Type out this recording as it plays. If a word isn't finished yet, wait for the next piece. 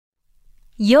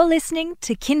You're listening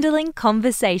to Kindling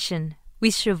Conversation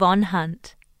with Siobhan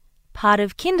Hunt, part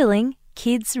of Kindling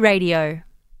Kids Radio.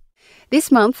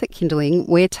 This month at Kindling,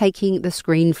 we're taking the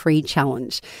screen-free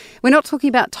challenge. We're not talking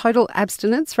about total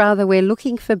abstinence, rather we're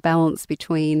looking for balance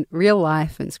between real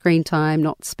life and screen time,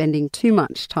 not spending too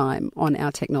much time on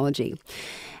our technology.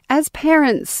 As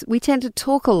parents, we tend to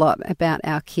talk a lot about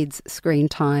our kids' screen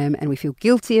time and we feel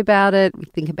guilty about it. We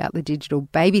think about the digital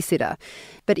babysitter.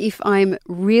 But if I'm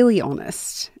really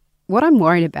honest, what I'm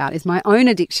worried about is my own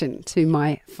addiction to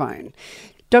my phone.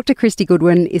 Dr. Kristy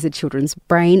Goodwin is a children's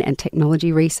brain and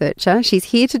technology researcher. She's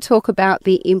here to talk about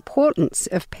the importance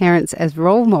of parents as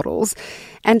role models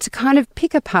and to kind of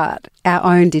pick apart our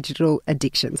own digital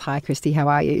addictions. Hi, Kristy, how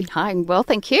are you? Hi, I'm well,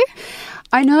 thank you.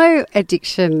 I know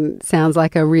addiction sounds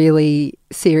like a really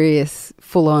serious,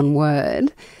 full-on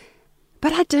word,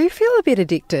 but I do feel a bit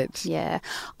addicted. Yeah,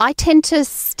 I tend to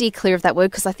steer clear of that word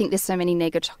because I think there's so many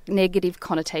negative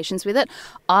connotations with it.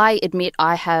 I admit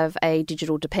I have a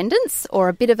digital dependence or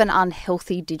a bit of an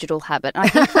unhealthy digital habit. And I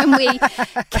think when we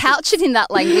couch it in that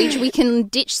language, we can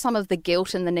ditch some of the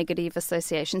guilt and the negative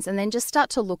associations and then just start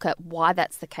to look at why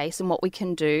that's the case and what we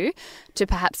can do to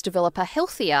perhaps develop a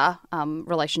healthier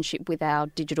relationship with our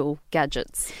digital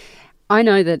gadgets. I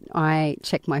know that I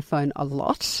check my phone a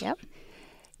lot. Yep.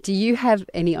 Do you have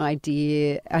any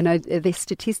idea, I know, are there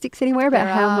statistics anywhere about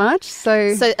how much?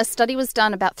 So a study was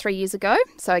done about 3 years ago.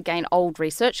 So again, old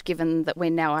research, given that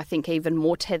we're now, I think, even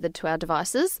more tethered to our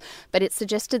devices. But it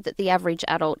suggested that the average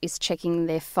adult is checking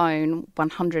their phone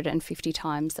 150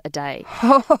 times a day.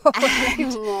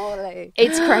 Holy.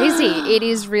 It's crazy. It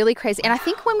is really crazy. And I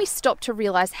think when we stop to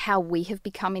realise how we have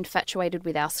become infatuated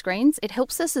with our screens, it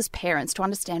helps us as parents to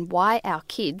understand why our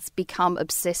kids become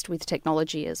obsessed with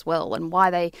technology as well and why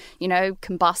they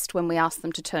combust when we ask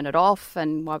them to turn it off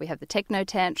and why we have the techno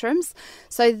tantrums.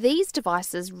 So these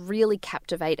devices really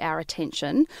captivate our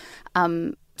attention.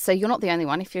 So you're not the only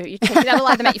one. If you're checking out,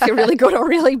 either make you feel really good or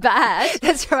really bad.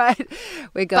 That's right.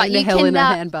 We're going to hell in a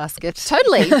handbasket.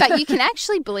 Totally. But you can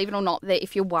actually, believe it or not, that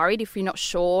if you're worried, if you're not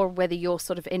sure whether you're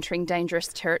sort of entering dangerous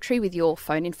territory with your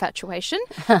phone infatuation,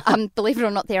 believe it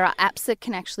or not, there are apps that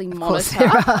can actually monitor.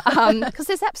 Because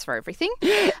there's apps for everything.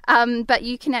 But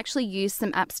you can actually use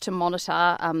some apps to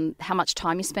monitor how much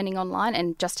time you're spending online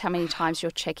and just how many times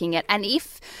you're checking it. And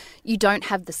if you don't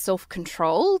have the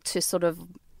self-control to sort of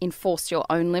enforce your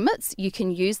own limits, you can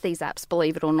use these apps,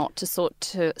 believe it or not, to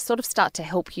sort of start to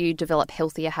help you develop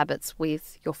healthier habits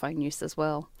with your phone use as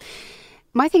well.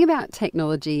 My thing about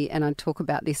technology, and I talk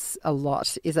about this a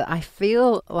lot, is that I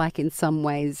feel like in some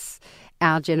ways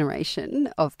our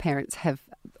generation of parents have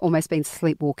almost been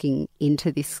sleepwalking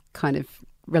into this kind of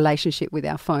relationship with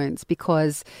our phones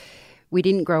because we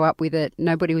didn't grow up with it.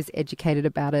 Nobody was educated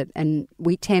about it. And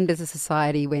we tend as a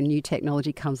society when new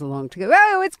technology comes along to go,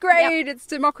 oh, it's great, It's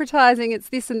democratizing, it's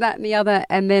this and that and the other.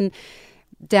 And then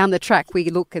down the track, we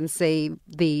look and see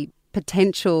the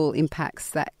potential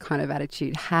impacts that kind of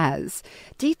attitude has.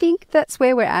 Do you think that's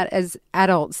where we're at as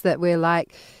adults, that we're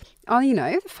like, oh,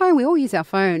 the phone, we all use our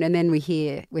phone. And then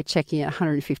we're checking it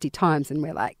 150 times and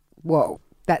we're like, whoa,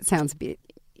 that sounds a bit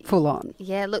full on.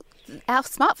 Yeah, look, our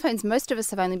smartphones, most of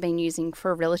us have only been using for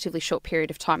a relatively short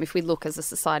period of time, if we look as a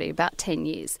society, about 10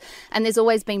 years. And there's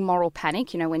always been moral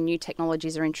panic. When new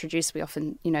technologies are introduced, we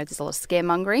often, there's a lot of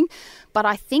scaremongering. But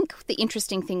I think the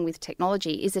interesting thing with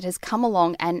technology is it has come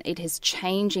along and it is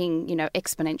changing,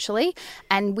 exponentially.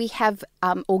 And we have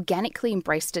organically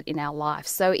embraced it in our life.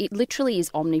 So it literally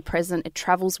is omnipresent. It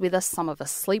travels with us. Some of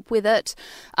us sleep with it.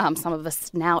 Some of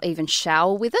us now even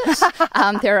shower with it.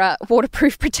 There are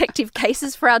waterproof protective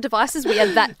cases for our devices. We are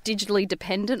that digitally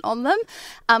dependent on them.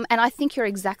 And I think you're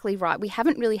exactly right. We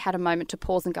haven't really had a moment to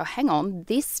pause and go, hang on,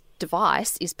 this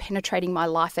device is penetrating my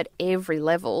life at every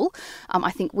level.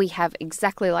 I think we have,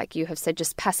 exactly like you have said,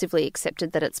 just passively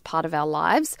accepted that it's part of our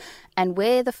lives. And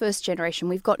we're the first generation.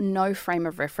 We've got no frame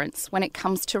of reference when it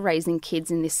comes to raising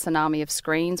kids in this tsunami of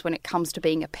screens, when it comes to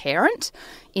being a parent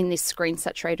in this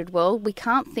screen-saturated world. We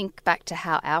can't think back to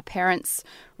how our parents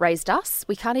raised us.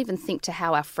 We can't even think to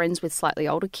how our friends with slightly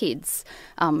older kids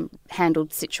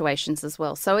handled situations as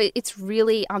well. So it's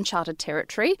really uncharted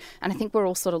territory. And I think we're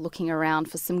all sort of looking around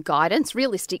for some guidance,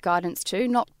 realistic guidance too,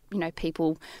 not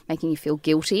people making you feel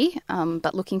guilty,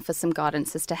 but looking for some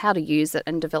guidance as to how to use it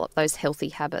and develop those healthy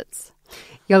habits.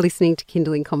 You're listening to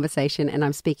Kindling Conversation and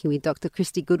I'm speaking with Dr.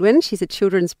 Kristy Goodwin. She's a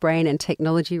children's brain and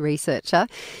technology researcher.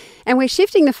 And we're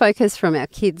shifting the focus from our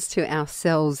kids to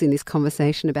ourselves in this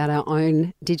conversation about our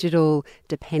own digital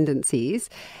dependencies.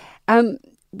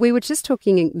 We were just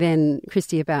talking then,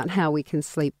 Kristy, about how we can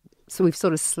sleep So we've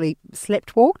sort of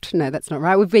slept walked. No, that's not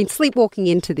right. We've been sleepwalking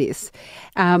into this,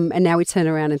 and now we turn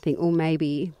around and think, oh,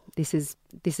 maybe this is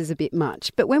a bit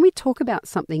much. But when we talk about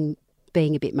something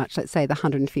being a bit much, let's say the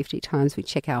 150 times we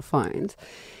check our phones,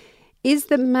 is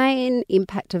the main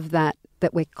impact of that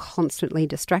we're constantly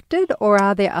distracted, or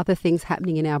are there other things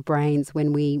happening in our brains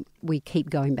when we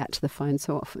keep going back to the phone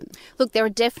so often? Look, there are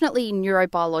definitely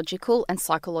neurobiological and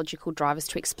psychological drivers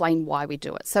to explain why we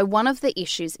do it. So one of the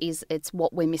issues is it's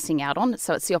what we're missing out on.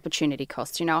 So it's the opportunity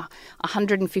cost.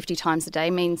 150 times a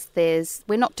day means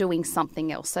we're not doing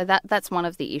something else. So that's one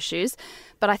of the issues.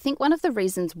 But I think one of the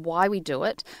reasons why we do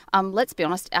it, let's be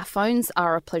honest, our phones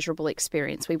are a pleasurable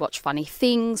experience. We watch funny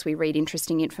things, we read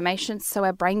interesting information, so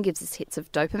our brain gives us hits of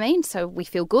dopamine, so we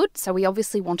feel good, so we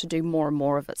obviously want to do more and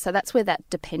more of it. So that's where that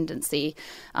dependency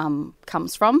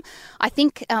comes from. I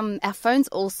think our phones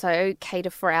also cater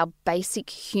for our basic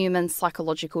human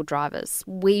psychological drivers.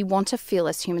 We want to feel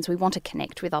as humans, we want to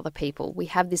connect with other people. We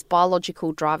have this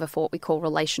biological driver for what we call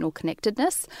relational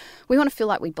connectedness. We want to feel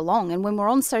like we belong, and when we're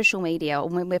on social media or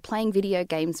when we're playing video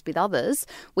games with others,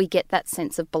 we get that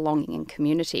sense of belonging and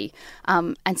community.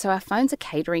 And so our phones are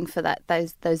catering for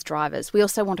those drivers. We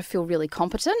also want to feel really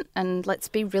competent, and let's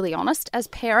be really honest, as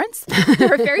parents,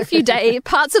 there are very few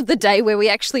parts of the day where we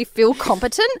actually feel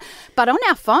competent. But on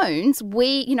our phones,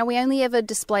 we only ever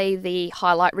display the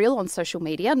highlight reel on social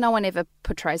media. No one ever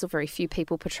portrays, or very few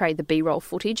people portray, the B-roll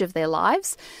footage of their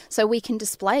lives. So we can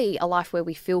display a life where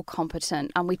we feel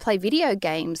competent. We play video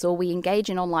games or we engage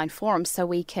in online forums so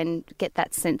we can get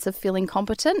that sense of feeling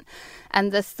competent.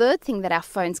 And the third thing that our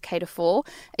phones cater for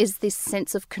is this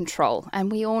sense of control.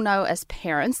 And we all know as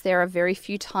parents, there are very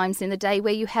few times in the day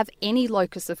where you have any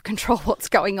locus of control what's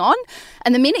going on.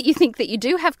 And the minute you think that you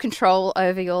do have control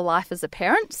over your life as a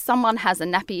parent, someone has a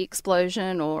nappy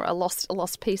explosion or a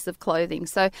lost piece of clothing.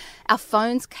 So our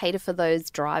phones cater for those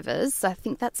drivers. So I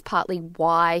think that's partly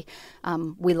why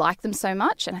we like them so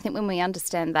much. And I think when we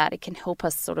understand that, it can help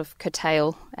us sort of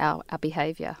curtail our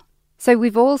behaviour. So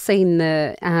we've all seen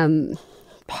the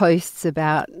posts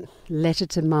about letter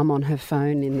to mum on her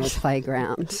phone in the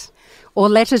playground, or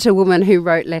letter to woman who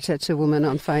wrote letter to woman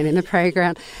on phone in the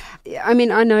playground. I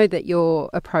mean, I know that your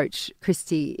approach,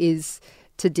 Kristy, is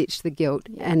to ditch the guilt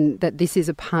and that this is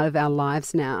a part of our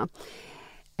lives now.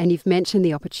 And you've mentioned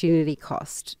the opportunity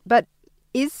cost. But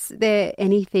is there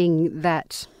anything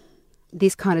that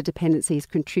this kind of dependency is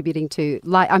contributing to?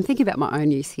 Like, I'm thinking about my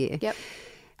own use here. Yep.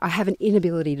 I have an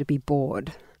inability to be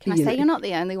bored. Can I say you're not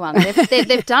the only one?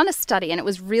 They've done a study, and it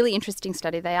was a really interesting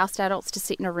study. They asked adults to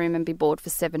sit in a room and be bored for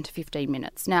 7 to 15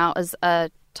 minutes. Now, as a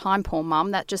time poor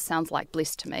mum, that just sounds like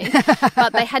bliss to me.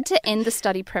 But they had to end the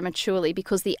study prematurely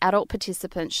because the adult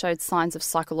participants showed signs of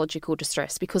psychological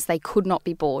distress because they could not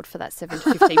be bored for that 7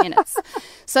 to 15 minutes.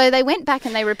 So they went back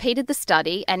and they repeated the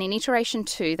study, and in iteration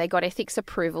 2, they got ethics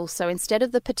approval. So instead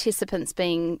of the participants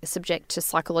being subject to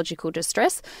psychological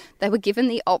distress, they were given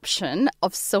the option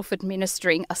of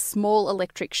self-administering a small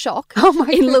electric shock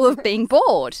in lieu of being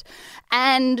bored.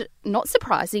 And not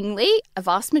surprisingly, a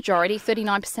vast majority,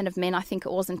 39% of men, I think it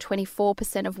was, and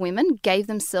 24% of women gave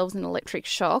themselves an electric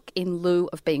shock in lieu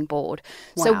of being bored.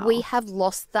 Wow. So we have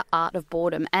lost the art of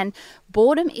boredom. And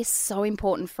boredom is so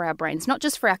important for our brains, not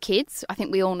just for our kids. I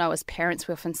think we all know as parents,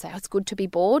 we often say, oh, it's good to be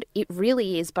bored. It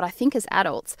really is. But I think as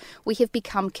adults, we have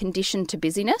become conditioned to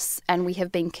busyness, and we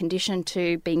have been conditioned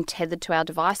to being tethered to our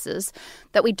devices,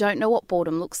 that we don't know what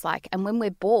boredom looks like. And when we're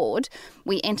bored,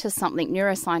 we enter something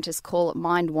neuroscientists call it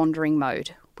mind-wandering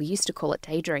mode. We used to call it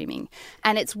daydreaming.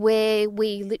 And it's where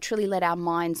we literally let our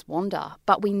minds wander.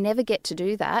 But we never get to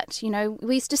do that.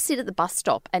 We used to sit at the bus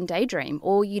stop and daydream,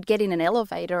 or you'd get in an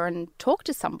elevator and talk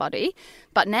to somebody.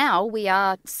 But now we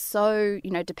are so,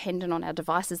 dependent on our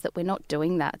devices that we're not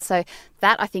doing that. So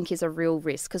that, I think, is a real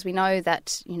risk, because we know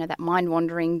that, that mind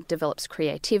wandering develops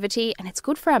creativity, and it's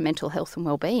good for our mental health and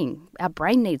well-being. Our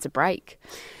brain needs a break.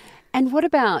 And what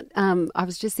about, I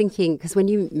was just thinking, because when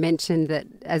you mentioned that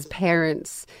as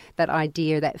parents, that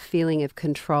idea, that feeling of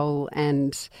control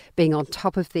and being on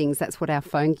top of things, that's what our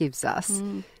phone gives us.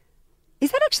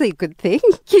 Is that actually a good thing?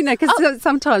 Because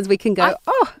sometimes we can go,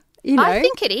 I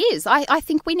think it is. I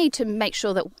think we need to make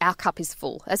sure that our cup is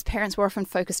full. As parents, we're often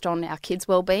focused on our kids'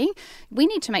 well-being. We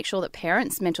need to make sure that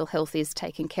parents' mental health is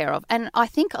taken care of. And I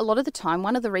think a lot of the time,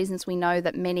 one of the reasons we know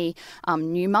that many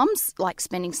new mums like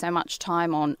spending so much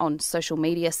time on social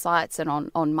media sites and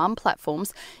on mum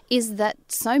platforms is that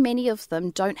so many of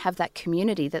them don't have that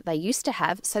community that they used to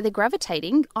have. So they're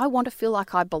gravitating, I want to feel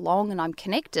like I belong and I'm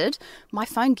connected. My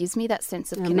phone gives me that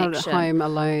sense of connection. I'm not at home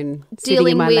alone, sitting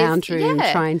in my lounge room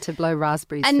trying to to blow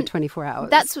raspberries for 24 hours.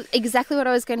 That's exactly what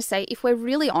I was going to say. If we're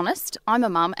really honest, I'm a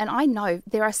mum, and I know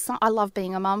there are I love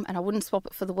being a mum, and I wouldn't swap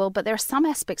it for the world, but there are some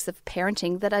aspects of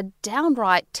parenting that are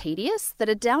downright tedious, that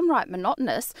are downright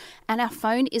monotonous, and our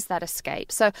phone is that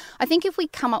escape. So I think if we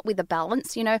come up with a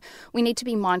balance, we need to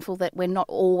be mindful that we're not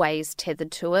always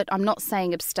tethered to it. I'm not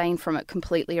saying abstain from it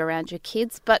completely around your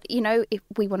kids, but, if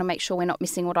we want to make sure we're not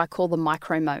missing what I call the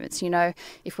micro moments,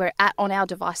 if we're on our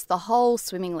device the whole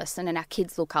swimming lesson and our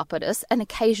kids look up at us, an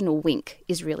occasional wink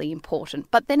is really important.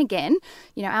 But then again,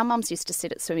 our mums used to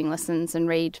sit at swimming lessons and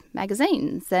read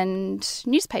magazines and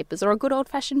newspapers or a good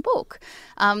old-fashioned book.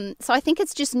 So I think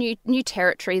it's just new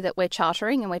territory that we're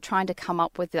chartering, and we're trying to come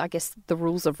up with, I guess, the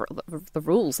rules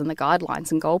and the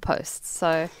guidelines and goalposts.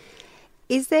 So,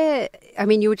 is there? I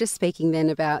mean, you were just speaking then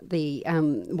about the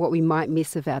what we might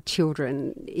miss of our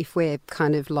children if we're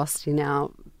kind of lost in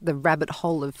the rabbit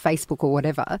hole of Facebook or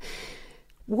whatever.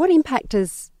 What impact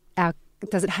does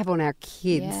it have on our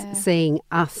kids seeing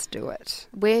us do it?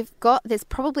 There's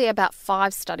probably about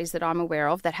 5 studies that I'm aware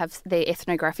of that have their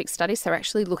ethnographic studies. They're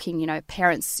actually looking,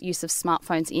 parents' use of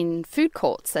smartphones in food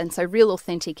courts, and so real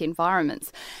authentic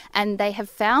environments. And they have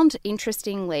found,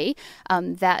 interestingly,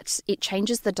 that it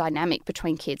changes the dynamic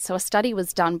between kids. So a study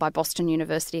was done by Boston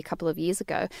University a couple of years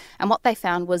ago, and what they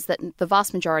found was that the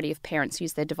vast majority of parents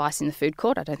use their device in the food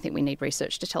court. I don't think we need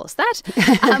research to tell us that.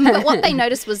 But what they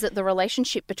noticed was that the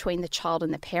relationship between the child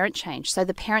and the parent changed. So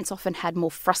the parents often had more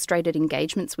frustrated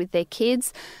engagements with their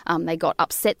kids. They got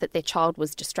upset that their child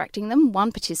was distracting them.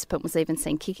 One participant was even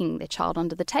seen kicking their child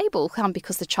under the table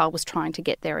because the child was trying to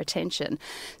get their attention.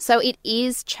 So it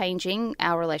is changing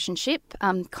our relationship.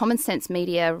 Common Sense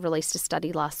Media released a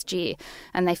study last year,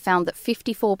 and they found that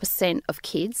 54% of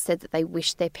kids said that they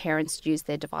wish their parents used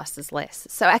their devices less.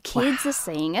 So our kids are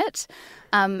seeing it.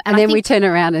 And then we turn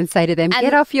around and say to them,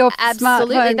 get off your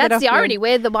absolutely, smartphone. That's the irony.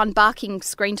 We're the one barking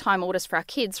screen time orders for our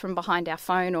kids from behind our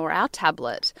phone or our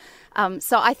tablet.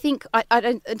 So I think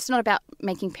it's not about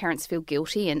making parents feel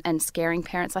guilty and scaring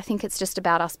parents. I think it's just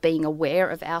about us being aware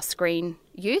of our screen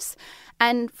use.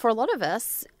 And for a lot of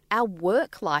us, our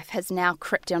work life has now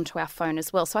crept onto our phone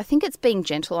as well. So I think it's being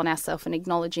gentle on ourselves and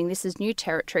acknowledging this is new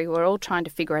territory. We're all trying to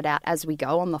figure it out as we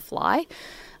go on the fly.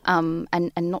 And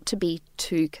not to be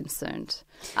too concerned.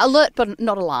 Alert but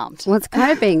not alarmed. Well,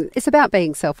 it's about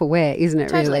being self-aware, isn't it,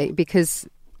 Totally. really? Because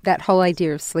that whole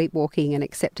idea of sleepwalking and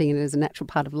accepting it as a natural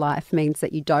part of life means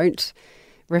that you don't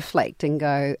reflect and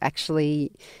go,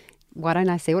 actually, why don't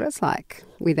I see what it's like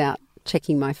without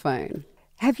checking my phone?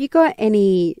 Have you got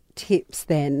any tips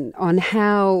then on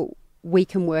how we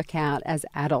can work out as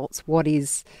adults what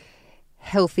is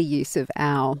healthy use of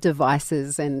our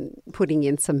devices and putting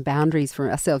in some boundaries for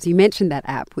ourselves? You mentioned that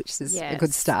app, which is a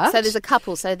good start. So there's a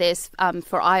couple. So there's,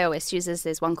 for iOS users,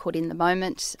 there's one called In the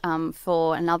Moment.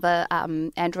 For another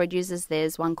Android users,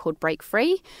 there's one called Break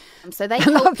Free. So they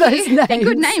help you. They're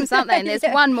good names, aren't they? And there's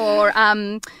one more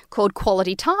called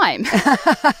Quality Time,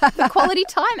 the Quality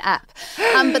Time app.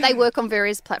 But they work on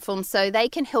various platforms, so they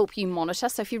can help you monitor.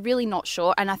 So if you're really not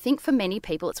sure, and I think for many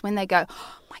people, it's when they go,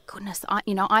 oh, my goodness, I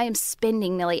am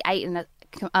spending nearly 8 in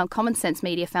Common Sense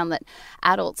Media found that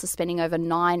adults are spending over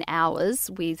 9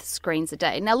 hours with screens a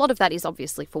day. Now, a lot of that is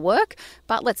obviously for work,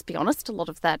 but let's be honest, a lot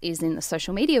of that is in the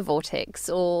social media vortex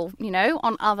or,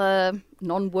 on other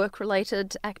non-work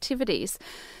related activities.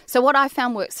 So what I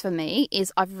found works for me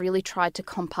is I've really tried to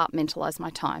compartmentalize my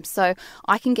time. So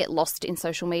I can get lost in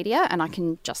social media and I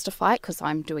can justify it because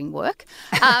I'm doing work.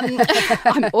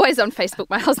 I'm always on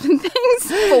Facebook, my husband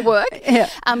things for work. Yeah.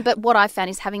 But what I found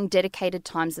is having dedicated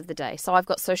times of the day. So I've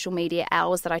got social media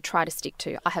hours that I try to stick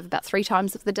to. I have about 3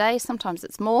 times of the day. Sometimes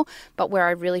it's more, but where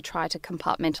I really try to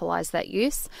compartmentalize that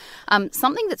use.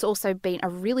 Something that's also been a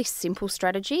really simple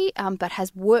strategy, but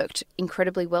has worked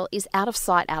incredibly well is out of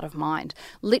sight, out of mind.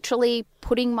 Literally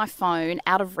putting my phone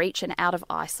out of reach and out of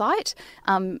eyesight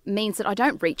means that I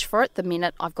don't reach for it the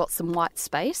minute I've got some white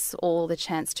space or the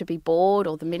chance to be bored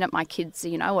or the minute my kids,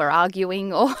 are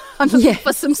arguing or I'm looking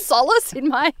for some solace in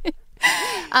my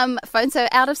phone. So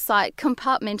out of sight,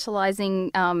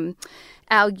 compartmentalizing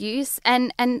our use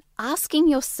and asking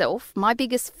yourself, my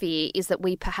biggest fear is that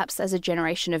we perhaps as a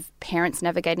generation of parents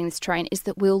navigating this terrain is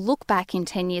that we'll look back in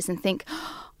 10 years and think,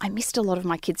 I missed a lot of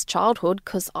my kids' childhood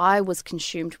because I was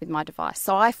consumed with my device.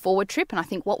 So I forward trip and I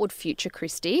think, what would future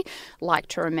Kristy like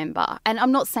to remember? And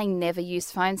I'm not saying never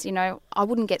use phones. I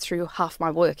wouldn't get through half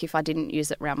my work if I didn't use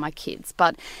it around my kids.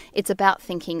 But it's about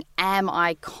thinking, am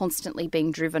I constantly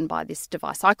being driven by this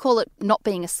device? I call it not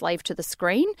being a slave to the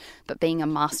screen, but being a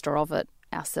master of it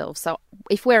ourselves. So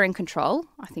if we're in control,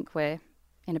 I think we're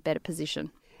in a better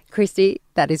position. Kristy,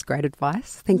 that is great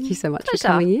advice. Thank you so much Pleasure. for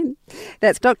coming in.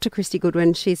 That's Dr. Kristy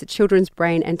Goodwin. She's a children's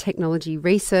brain and technology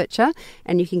researcher,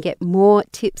 and you can get more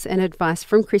tips and advice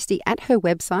from Kristy at her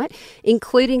website,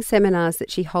 including seminars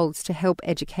that she holds to help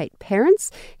educate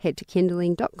parents. Head to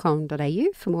kindling.com.au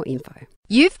for more info.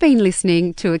 You've been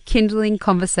listening to a Kindling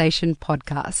Conversation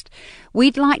podcast.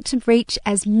 We'd like to reach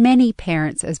as many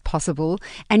parents as possible,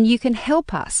 and you can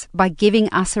help us by giving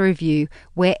us a review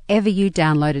wherever you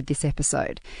downloaded this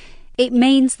episode. It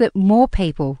means that more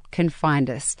people can find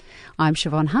us. I'm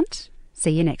Siobhan Hunt.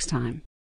 See you next time.